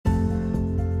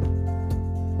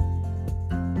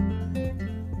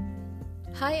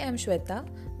Hi, I'm Shweta.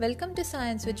 Welcome to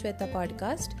Science with Shweta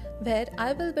podcast, where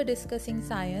I will be discussing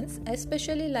science,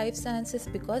 especially life sciences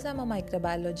because I'm a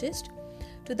microbiologist.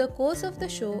 To the course of the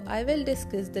show, I will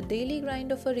discuss the daily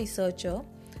grind of a researcher,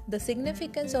 the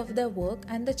significance of their work,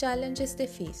 and the challenges they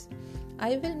face.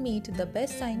 I will meet the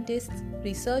best scientists,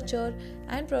 researchers,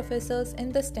 and professors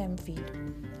in the STEM field.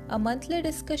 A monthly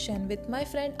discussion with my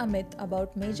friend Amit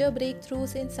about major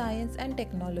breakthroughs in science and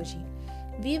technology.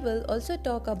 We will also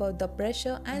talk about the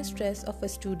pressure and stress of a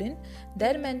student,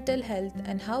 their mental health,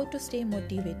 and how to stay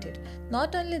motivated.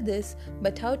 Not only this,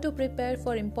 but how to prepare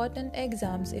for important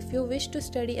exams if you wish to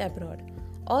study abroad.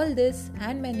 All this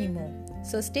and many more.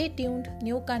 So stay tuned,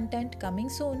 new content coming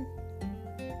soon.